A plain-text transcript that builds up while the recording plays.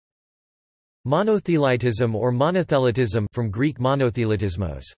Monothelitism or monothelitism, from Greek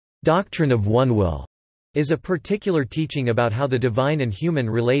monothelitismos, doctrine of one will, is a particular teaching about how the divine and human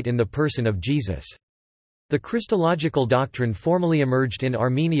relate in the person of Jesus. The Christological doctrine formally emerged in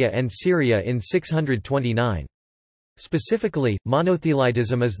Armenia and Syria in 629. Specifically,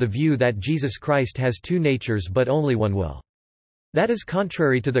 monothelitism is the view that Jesus Christ has two natures but only one will. That is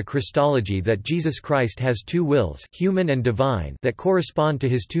contrary to the Christology that Jesus Christ has two wills, human and divine, that correspond to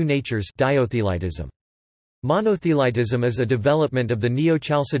his two natures, diothelitism. Monothelitism is a development of the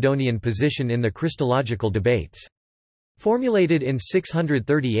Neo-Chalcedonian position in the Christological debates. Formulated in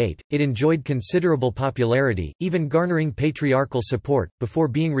 638, it enjoyed considerable popularity, even garnering patriarchal support, before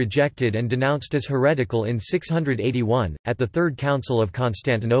being rejected and denounced as heretical in 681, at the Third Council of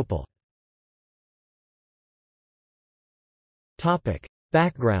Constantinople.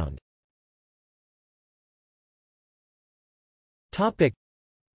 Background.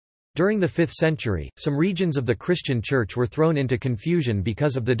 During the 5th century, some regions of the Christian Church were thrown into confusion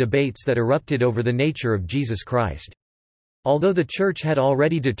because of the debates that erupted over the nature of Jesus Christ. Although the Church had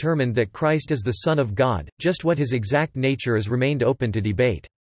already determined that Christ is the Son of God, just what his exact nature is remained open to debate.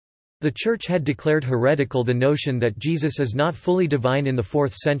 The Church had declared heretical the notion that Jesus is not fully divine in the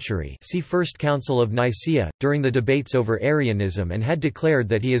 4th century, see First Council of Nicaea, during the debates over Arianism, and had declared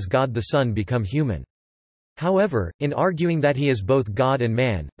that he is God the Son become human. However, in arguing that he is both God and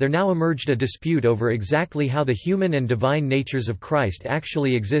man, there now emerged a dispute over exactly how the human and divine natures of Christ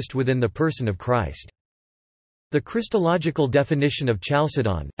actually exist within the person of Christ. The Christological definition of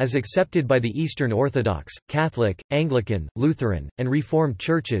Chalcedon, as accepted by the Eastern Orthodox, Catholic, Anglican, Lutheran, and Reformed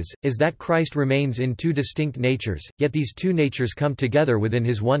churches, is that Christ remains in two distinct natures, yet these two natures come together within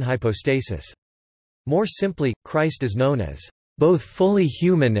his one hypostasis. More simply, Christ is known as both fully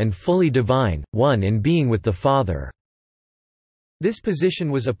human and fully divine, one in being with the Father. This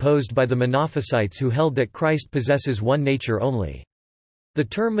position was opposed by the Monophysites, who held that Christ possesses one nature only. The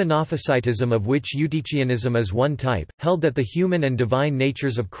term Monophysitism, of which Eutychianism is one type, held that the human and divine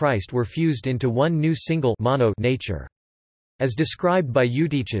natures of Christ were fused into one new single mono nature. As described by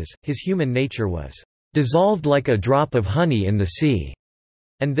Eutyches, his human nature was dissolved like a drop of honey in the sea,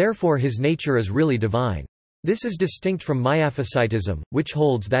 and therefore his nature is really divine. This is distinct from Miaphysitism, which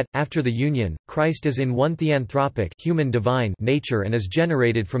holds that, after the union, Christ is in one theanthropic human-divine nature and is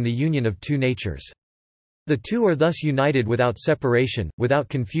generated from the union of two natures. The two are thus united without separation, without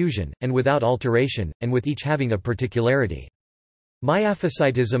confusion, and without alteration, and with each having a particularity.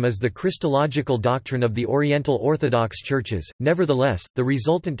 Miaphysitism is the Christological doctrine of the Oriental Orthodox churches. Nevertheless, the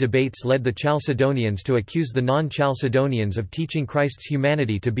resultant debates led the Chalcedonians to accuse the non-Chalcedonians of teaching Christ's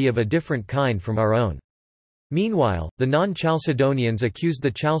humanity to be of a different kind from our own. Meanwhile, the non-Chalcedonians accused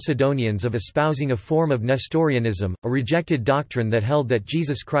the Chalcedonians of espousing a form of Nestorianism, a rejected doctrine that held that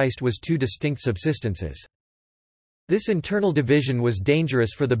Jesus Christ was two distinct subsistences. This internal division was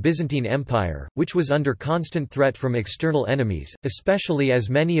dangerous for the Byzantine Empire, which was under constant threat from external enemies, especially as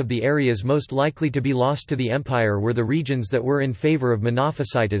many of the areas most likely to be lost to the empire were the regions that were in favor of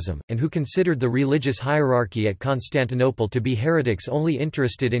Monophysitism, and who considered the religious hierarchy at Constantinople to be heretics only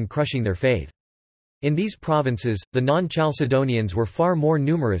interested in crushing their faith. In these provinces, the non-Chalcedonians were far more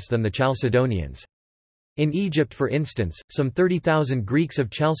numerous than the Chalcedonians. In Egypt, for instance, some 30,000 Greeks of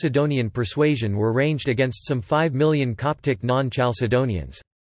Chalcedonian persuasion were ranged against some 5 million Coptic non-Chalcedonians.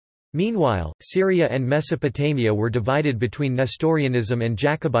 Meanwhile, Syria and Mesopotamia were divided between Nestorianism and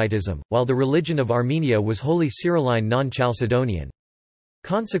Jacobitism, while the religion of Armenia was wholly Cyrilline non-Chalcedonian.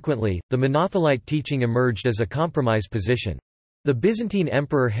 Consequently, the Monothelite teaching emerged as a compromise position. The Byzantine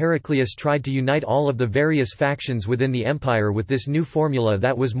Emperor Heraclius tried to unite all of the various factions within the empire with this new formula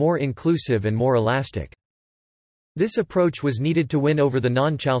that was more inclusive and more elastic. This approach was needed to win over the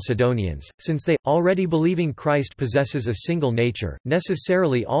non-Chalcedonians, since they, already believing Christ possesses a single nature,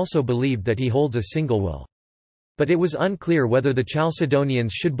 necessarily also believed that he holds a single will. But it was unclear whether the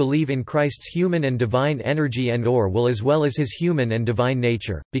Chalcedonians should believe in Christ's human and divine energy and/or will as well as his human and divine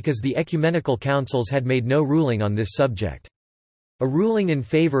nature, because the ecumenical councils had made no ruling on this subject. A ruling in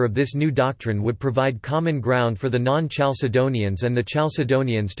favor of this new doctrine would provide common ground for the non-Chalcedonians and the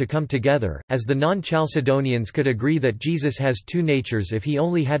Chalcedonians to come together, as the non-Chalcedonians could agree that Jesus has two natures if he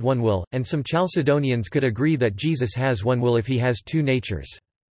only had one will, and some Chalcedonians could agree that Jesus has one will if he has two natures.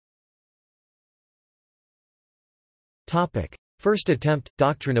 First attempt,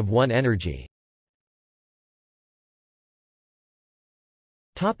 doctrine of one energy.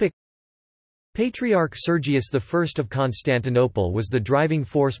 Patriarch Sergius I of Constantinople was the driving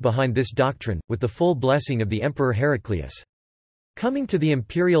force behind this doctrine, with the full blessing of the Emperor Heraclius. Coming to the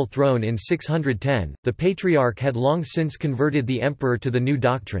imperial throne in 610, the Patriarch had long since converted the emperor to the new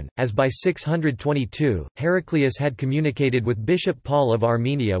doctrine, as by 622, Heraclius had communicated with Bishop Paul of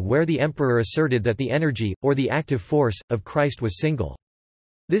Armenia, where the emperor asserted that the energy, or the active force, of Christ was single.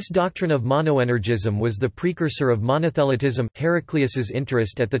 This doctrine of monoenergism was the precursor of monothelitism. Heraclius's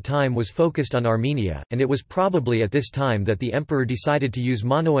interest at the time was focused on Armenia, and it was probably at this time that the emperor decided to use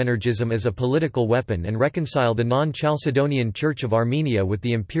monoenergism as a political weapon and reconcile the non-Chalcedonian Church of Armenia with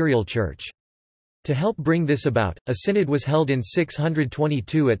the imperial church. To help bring this about, a synod was held in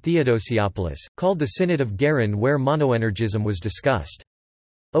 622 at Theodosiopolis, called the Synod of Gerin, where monoenergism was discussed.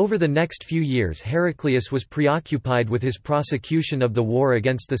 Over the next few years Heraclius was preoccupied with his prosecution of the war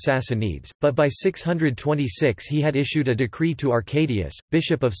against the Sassanids, but by 626 he had issued a decree to Arcadius,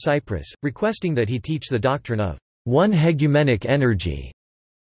 bishop of Cyprus, requesting that he teach the doctrine of one hegemonic energy.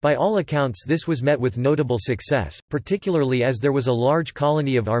 By all accounts this was met with notable success, particularly as there was a large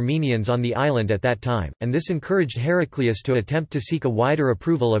colony of Armenians on the island at that time, and this encouraged Heraclius to attempt to seek a wider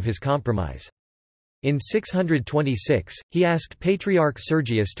approval of his compromise. In 626, he asked Patriarch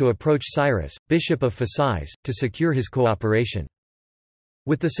Sergius to approach Cyrus, bishop of Phasis, to secure his cooperation.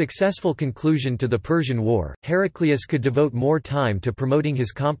 With the successful conclusion to the Persian War, Heraclius could devote more time to promoting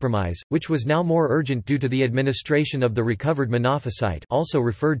his compromise, which was now more urgent due to the administration of the recovered Monophysite, also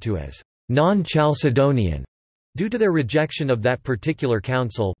referred to as non-Chalcedonian, due to their rejection of that particular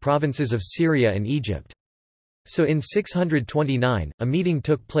council, provinces of Syria and Egypt. So in 629, a meeting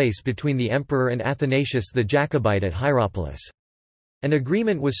took place between the emperor and Athanasius the Jacobite at Hierapolis. An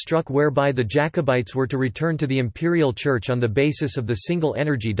agreement was struck whereby the Jacobites were to return to the imperial church on the basis of the single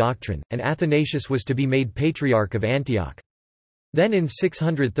energy doctrine, and Athanasius was to be made Patriarch of Antioch. Then in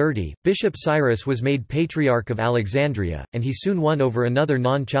 630, Bishop Cyrus was made Patriarch of Alexandria, and he soon won over another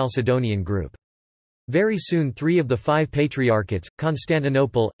non-Chalcedonian group. Very soon 3 of the 5 patriarchates,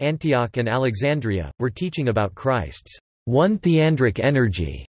 Constantinople, Antioch and Alexandria, were teaching about Christ's one theandric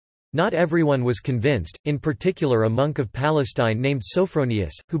energy. Not everyone was convinced, in particular a monk of Palestine named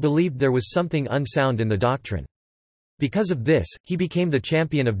Sophronius, who believed there was something unsound in the doctrine. Because of this, he became the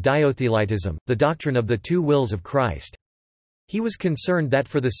champion of Monothelitism, the doctrine of the two wills of Christ. He was concerned that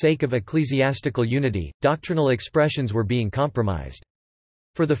for the sake of ecclesiastical unity, doctrinal expressions were being compromised.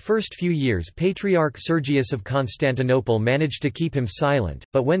 For the first few years Patriarch Sergius of Constantinople managed to keep him silent,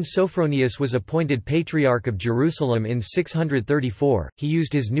 but when Sophronius was appointed Patriarch of Jerusalem in 634, he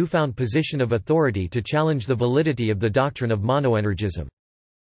used his newfound position of authority to challenge the validity of the doctrine of monoenergism.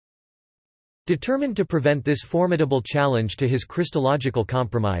 Determined to prevent this formidable challenge to his Christological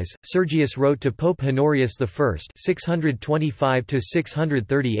compromise, Sergius wrote to Pope Honorius I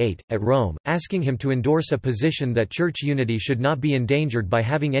 (625–638) at Rome, asking him to endorse a position that church unity should not be endangered by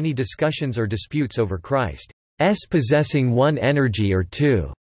having any discussions or disputes over Christ's possessing one energy or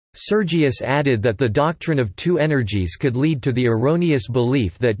two. Sergius added that the doctrine of two energies could lead to the erroneous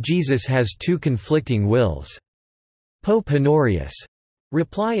belief that Jesus has two conflicting wills. Pope Honorius'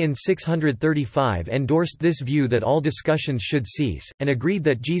 reply in 635 endorsed this view that all discussions should cease, and agreed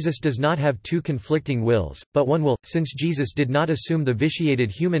that Jesus does not have two conflicting wills, but one will, since Jesus did not assume the vitiated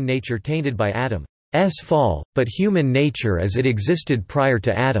human nature tainted by Adam's fall, but human nature as it existed prior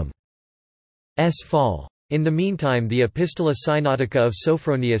to Adam's fall. In the meantime the Epistola Synodica of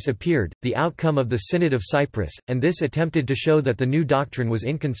Sophronius appeared, the outcome of the Synod of Cyprus, and this attempted to show that the new doctrine was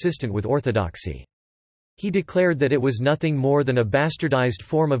inconsistent with orthodoxy. He declared that it was nothing more than a bastardized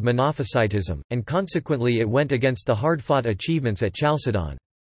form of Monophysitism, and consequently it went against the hard-fought achievements at Chalcedon.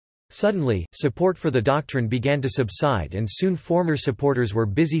 Suddenly, support for the doctrine began to subside and soon former supporters were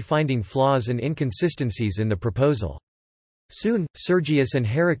busy finding flaws and inconsistencies in the proposal. Soon, Sergius and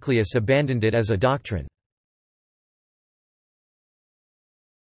Heraclius abandoned it as a doctrine.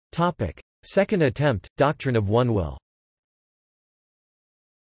 Second attempt, doctrine of one will.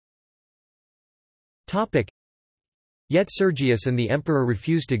 Yet Sergius and the emperor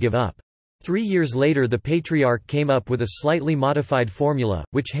refused to give up. 3 years later the Patriarch came up with a slightly modified formula,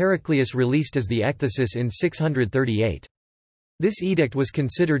 which Heraclius released as the Ekthesis in 638. This edict was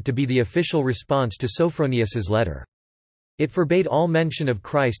considered to be the official response to Sophronius's letter. It forbade all mention of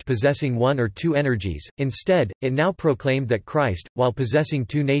Christ possessing one or two energies, instead, it now proclaimed that Christ, while possessing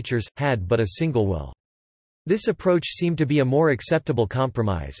two natures, had but a single will. This approach seemed to be a more acceptable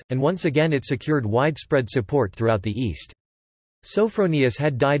compromise, and once again it secured widespread support throughout the East. Sophronius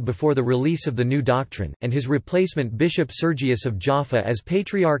had died before the release of the new doctrine, and his replacement Bishop Sergius of Jaffa as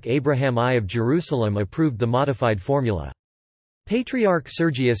Patriarch Abraham I of Jerusalem approved the modified formula. Patriarch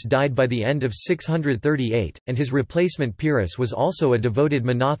Sergius died by the end of 638, and his replacement Pyrrhus was also a devoted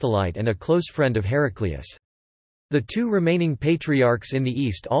Monothelite and a close friend of Heraclius. The two remaining patriarchs in the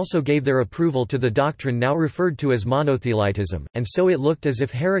East also gave their approval to the doctrine now referred to as Monothelitism, and so it looked as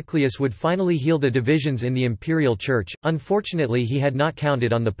if Heraclius would finally heal the divisions in the imperial church. Unfortunately, he had not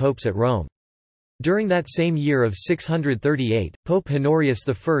counted on the popes at Rome. During that same year of 638, Pope Honorius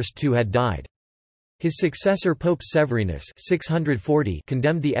I too had died. His successor Pope Severinus 640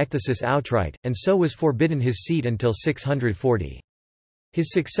 condemned the ecthesis outright, and so was forbidden his seat until 640.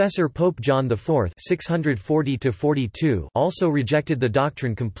 His successor Pope John IV 640–42 also rejected the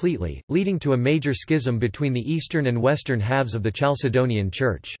doctrine completely, leading to a major schism between the eastern and western halves of the Chalcedonian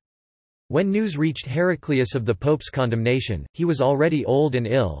Church. When news reached Heraclius of the Pope's condemnation, he was already old and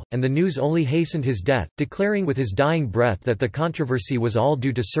ill, and the news only hastened his death, declaring with his dying breath that the controversy was all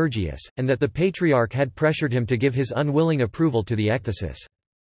due to Sergius, and that the Patriarch had pressured him to give his unwilling approval to the ecthesis.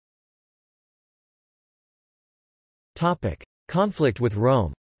 Conflict with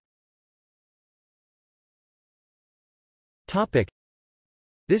Rome.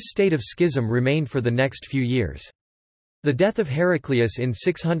 This state of schism remained for the next few years. The death of Heraclius in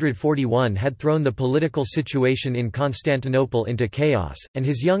 641 had thrown the political situation in Constantinople into chaos, and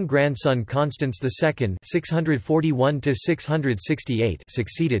his young grandson Constans II (641–668)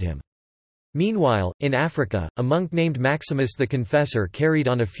 succeeded him. Meanwhile, in Africa, a monk named Maximus the Confessor carried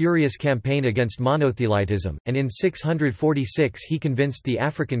on a furious campaign against Monothelitism, and in 646 he convinced the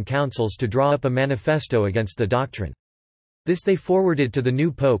African councils to draw up a manifesto against the doctrine. This they forwarded to the new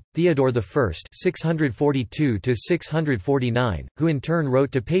pope, Theodore I (642–649), who in turn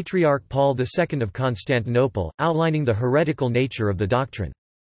wrote to Patriarch Paul II of Constantinople, outlining the heretical nature of the doctrine.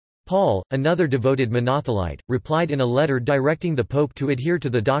 Paul, another devoted monothelite, replied in a letter directing the pope to adhere to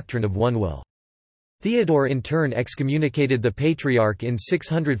the doctrine of one will. Theodore in turn excommunicated the Patriarch in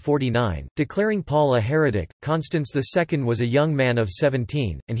 649, declaring Paul a heretic. Constans II was a young man of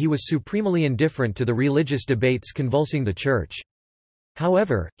 17, and he was supremely indifferent to the religious debates convulsing the Church.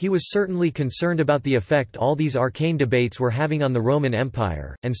 However, he was certainly concerned about the effect all these arcane debates were having on the Roman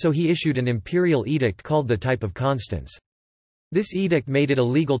Empire, and so he issued an imperial edict called the Type of Constans. This edict made it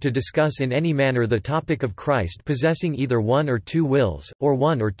illegal to discuss in any manner the topic of Christ possessing either one or two wills, or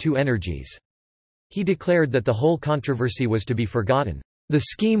one or two energies. He declared that the whole controversy was to be forgotten. The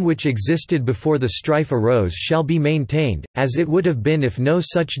scheme which existed before the strife arose shall be maintained, as it would have been if no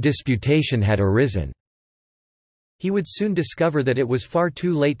such disputation had arisen. He would soon discover that it was far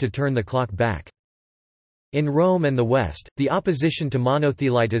too late to turn the clock back. In Rome and the West, the opposition to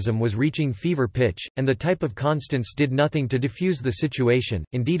Monothelitism was reaching fever pitch, and the Type of Constans did nothing to diffuse the situation,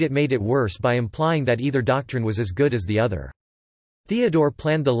 indeed it made it worse by implying that either doctrine was as good as the other. Theodore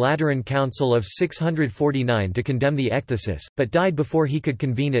planned the Lateran Council of 649 to condemn the ecthesis, but died before he could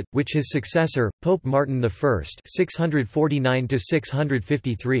convene it, which his successor, Pope Martin I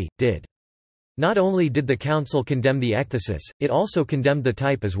 (649–653), did. Not only did the council condemn the ecthesis, it also condemned the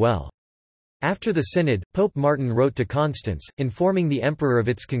type as well. After the synod, Pope Martin wrote to Constans, informing the emperor of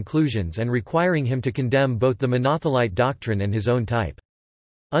its conclusions and requiring him to condemn both the Monothelite doctrine and his own type.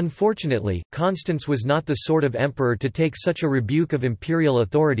 Unfortunately, Constans was not the sort of emperor to take such a rebuke of imperial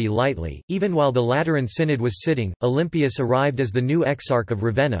authority lightly. Even while the Lateran Synod was sitting, Olympius arrived as the new exarch of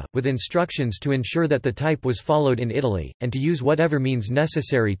Ravenna, with instructions to ensure that the type was followed in Italy, and to use whatever means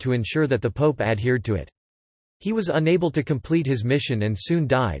necessary to ensure that the pope adhered to it. He was unable to complete his mission and soon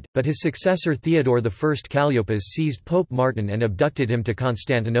died, but his successor Theodore I Calliopas seized Pope Martin and abducted him to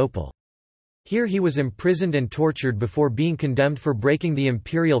Constantinople. Here he was imprisoned and tortured before being condemned for breaking the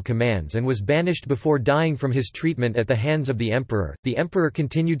imperial commands and was banished before dying from his treatment at the hands of the emperor. The emperor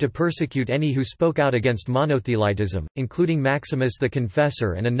continued to persecute any who spoke out against Monothelitism, including Maximus the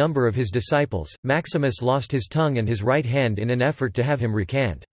Confessor and a number of his disciples. Maximus lost his tongue and his right hand in an effort to have him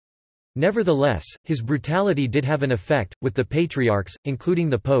recant. Nevertheless, his brutality did have an effect, with the patriarchs, including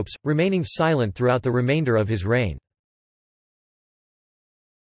the popes, remaining silent throughout the remainder of his reign.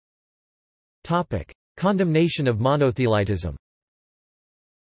 Condemnation of Monothelitism.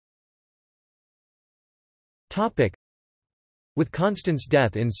 With Constans'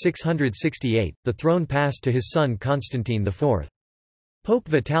 death in 668, the throne passed to his son Constantine IV. Pope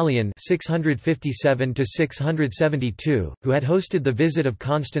Vitalian (657–672), who had hosted the visit of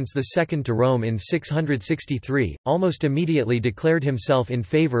Constans II to Rome in 663, almost immediately declared himself in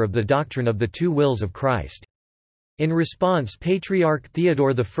favor of the doctrine of the two wills of Christ. In response, Patriarch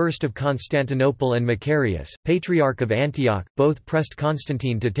Theodore I of Constantinople and Macarius, Patriarch of Antioch, both pressed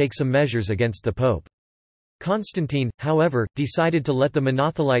Constantine to take some measures against the pope. Constantine, however, decided to let the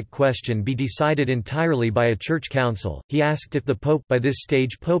Monothelite question be decided entirely by a church council. He asked if the pope, by this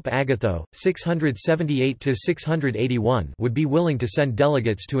stage Pope Agatho, 678–681, would be willing to send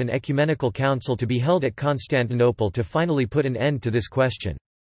delegates to an ecumenical council to be held at Constantinople to finally put an end to this question.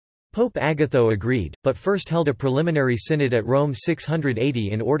 Pope Agatho agreed, but first held a preliminary synod at Rome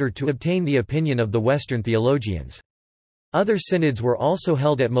 680 in order to obtain the opinion of the Western theologians. Other synods were also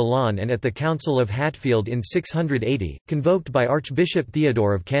held at Milan and at the Council of Hatfield in 680, convoked by Archbishop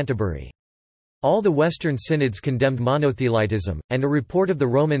Theodore of Canterbury. All the Western synods condemned monothelitism, and a report of the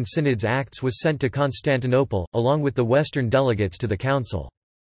Roman synod's acts was sent to Constantinople, along with the Western delegates to the council.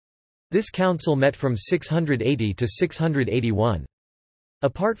 This council met from 680 to 681.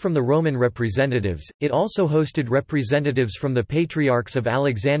 Apart from the Roman representatives, it also hosted representatives from the Patriarchs of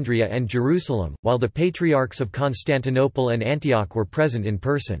Alexandria and Jerusalem, while the Patriarchs of Constantinople and Antioch were present in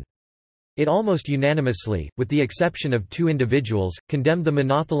person. It almost unanimously, with the exception of 2 individuals, condemned the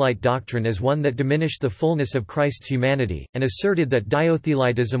Monothelite doctrine as one that diminished the fullness of Christ's humanity, and asserted that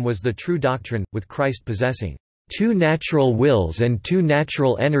diothelitism was the true doctrine, with Christ possessing 2 natural wills and 2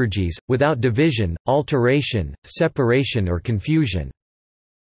 natural energies, without division, alteration, separation or confusion.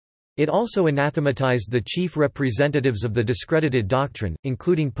 It also anathematized the chief representatives of the discredited doctrine,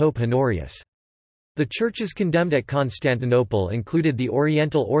 including Pope Honorius. The churches condemned at Constantinople included the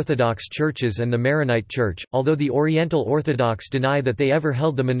Oriental Orthodox churches and the Maronite Church, although the Oriental Orthodox deny that they ever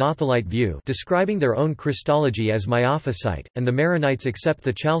held the Monothelite view, describing their own Christology as Miaphysite, and the Maronites accept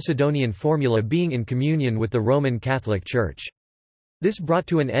the Chalcedonian formula being in communion with the Roman Catholic Church. This brought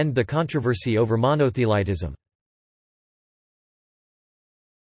to an end the controversy over monothelitism.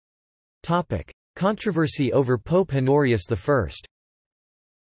 Controversy over Pope Honorius I.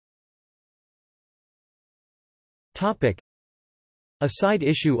 A side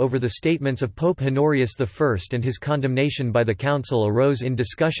issue over the statements of Pope Honorius I and his condemnation by the Council arose in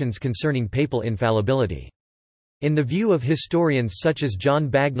discussions concerning papal infallibility. In the view of historians such as John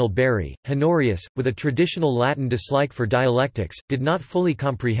Bagnall Berry, Honorius, with a traditional Latin dislike for dialectics, did not fully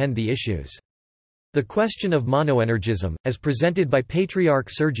comprehend the issues. The question of monoenergism, as presented by Patriarch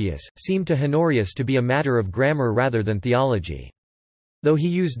Sergius, seemed to Honorius to be a matter of grammar rather than theology. Though he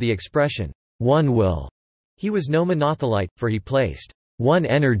used the expression, one will, he was no monothelite, for he placed one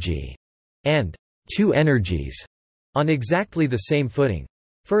energy and 2 energies on exactly the same footing.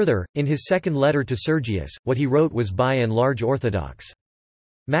 Further, in his second letter to Sergius, what he wrote was by and large orthodox.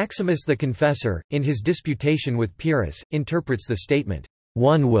 Maximus the Confessor, in his disputation with Pyrrhus, interprets the statement,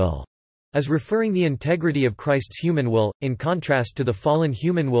 one will, as referring the integrity of Christ's human will, in contrast to the fallen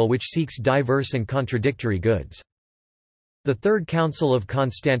human will which seeks diverse and contradictory goods. The Third Council of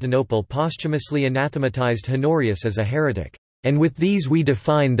Constantinople posthumously anathematized Honorius as a heretic. And with these we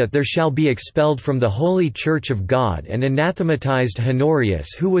define that there shall be expelled from the Holy Church of God, and anathematized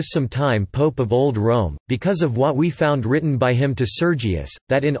Honorius, who was sometime Pope of Old Rome, because of what we found written by him to Sergius,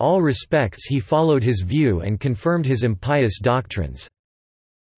 that in all respects he followed his view and confirmed his impious doctrines.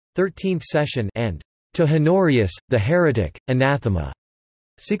 13th session, and to Honorius, the heretic, anathema.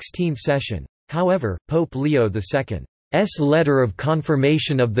 16th session. However, Pope Leo II letter of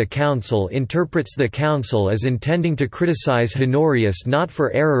confirmation of the Council interprets the Council as intending to criticize Honorius not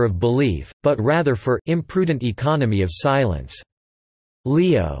for error of belief, but rather for imprudent economy of silence.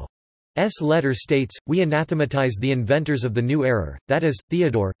 Leo's letter states, we anathematize the inventors of the new error, that is,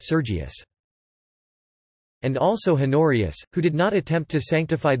 Theodore, Sergius. And also Honorius, who did not attempt to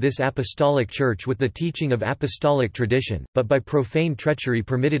sanctify this apostolic church with the teaching of apostolic tradition, but by profane treachery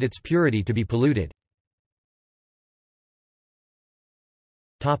permitted its purity to be polluted.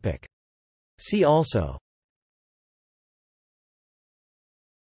 See also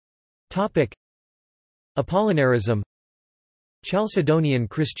Apollinarism, Chalcedonian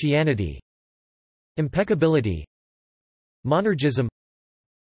Christianity, impeccability, monergism,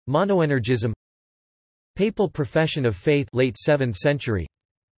 monoenergism, papal profession of faith, late 7th century.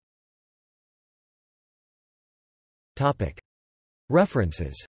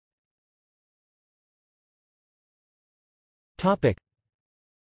 References.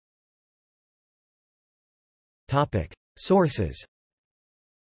 Sources.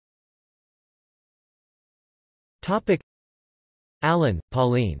 Allen,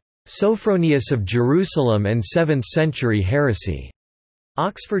 Pauline. Sophronius of Jerusalem and 7th Century Heresy.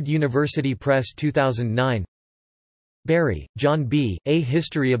 Oxford University Press 2009. Berry, John B., A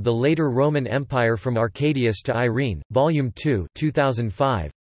History of the Later Roman Empire from Arcadius to Irene, Volume 2 2005.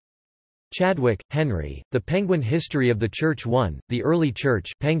 Chadwick, Henry, The Penguin History of the Church I, The Early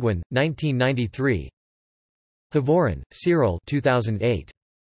Church Penguin, 1993. Havorin, Cyril 2008.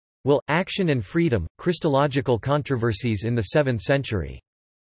 Will, Action and Freedom, Christological Controversies in the 7th Century.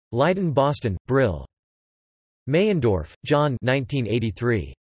 Leiden Boston, Brill. Meyendorff, John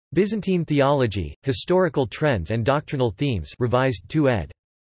 1983. Byzantine Theology, Historical Trends and Doctrinal Themes revised 2 ed.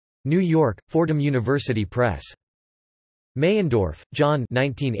 New York, Fordham University Press. Meyendorff, John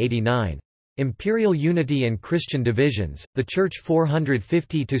 1989. Imperial Unity and Christian Divisions, The Church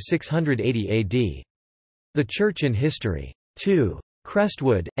 450–680 AD. The Church in History. 2.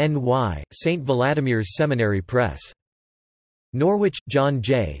 Crestwood, N.Y., St. Vladimir's Seminary Press. Norwich, John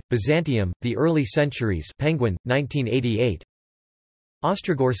J., Byzantium, The Early Centuries Penguin, 1988.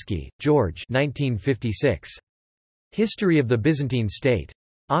 Ostrogorsky, George 1956. History of the Byzantine State.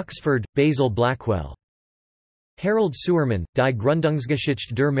 Oxford, Basil Blackwell. Harold Suermann, Die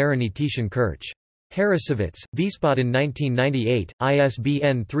Gründungsgeschichte der Maronitischen Kirche. Harrisowitz, Wiesbaden 1998,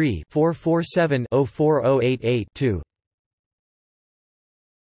 ISBN 3-447-04088-2.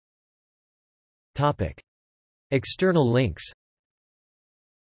 External links.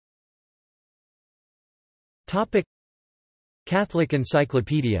 Catholic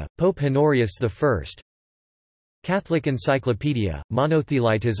Encyclopedia, Pope Honorius I. Catholic Encyclopedia,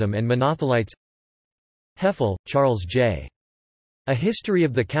 Monothelitism and Monothelites. Heffel, Charles J. A History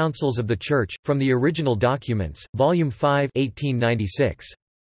of the Councils of the Church, from the Original Documents, Volume 5 1896.